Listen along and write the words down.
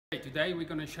Today we're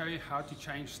going to show you how to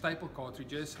change staple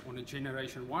cartridges on a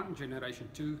Generation 1, Generation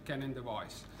 2 Canon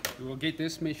device. You will get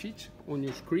this message on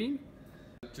your screen.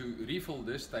 To refill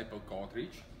this staple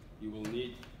cartridge, you will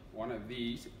need one of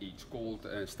these. It's called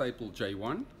a staple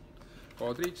J1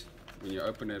 cartridge. When you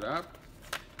open it up,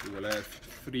 you will have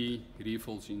 3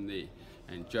 refills in there,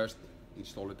 and just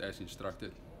install it as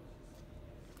instructed.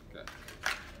 Okay.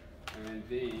 And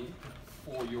then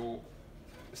for your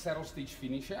saddle stitch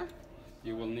finisher,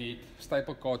 you will need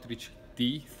staple cartridge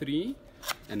D3,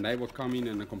 and they will come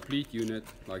in a complete unit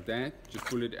like that. Just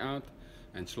pull it out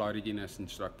and slide it in as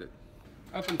instructed.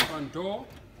 Open front door.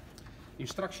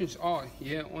 Instructions are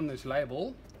here on this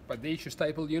label, but there's your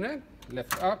staple unit.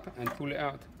 Lift up and pull it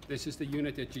out. This is the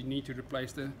unit that you need to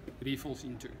replace the refills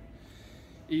into.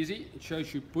 Easy. It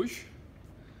shows you push,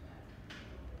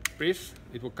 press,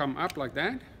 it will come up like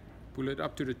that. Pull it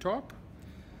up to the top.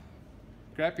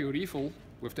 Grab your refill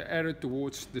with the arrow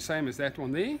towards the same as that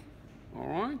one there.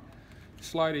 Alright,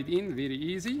 slide it in, very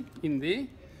easy, in there,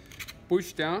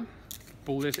 push down,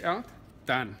 pull this out,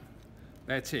 done.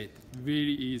 That's it,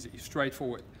 very easy,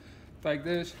 straightforward. Take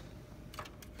this,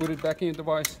 put it back in your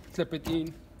device, clip it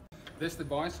in. This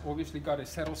device obviously got a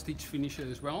saddle stitch finisher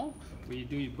as well, where you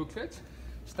do your booklets.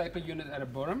 Staple unit at the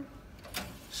bottom,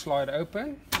 slide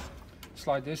open,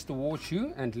 slide this towards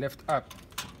you and lift up.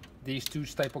 These 2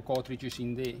 staple cartridges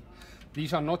in there.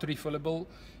 These are not refillable.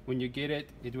 When you get it,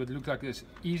 it would look like this.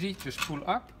 Easy, just pull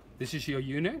up. This is your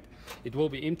unit. It will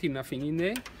be empty, nothing in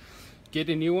there. Get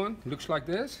a new one, looks like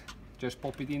this. Just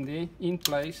pop it in there, in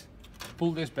place.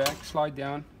 Pull this back, slide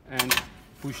down, and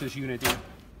push this unit in.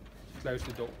 Close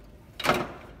the door.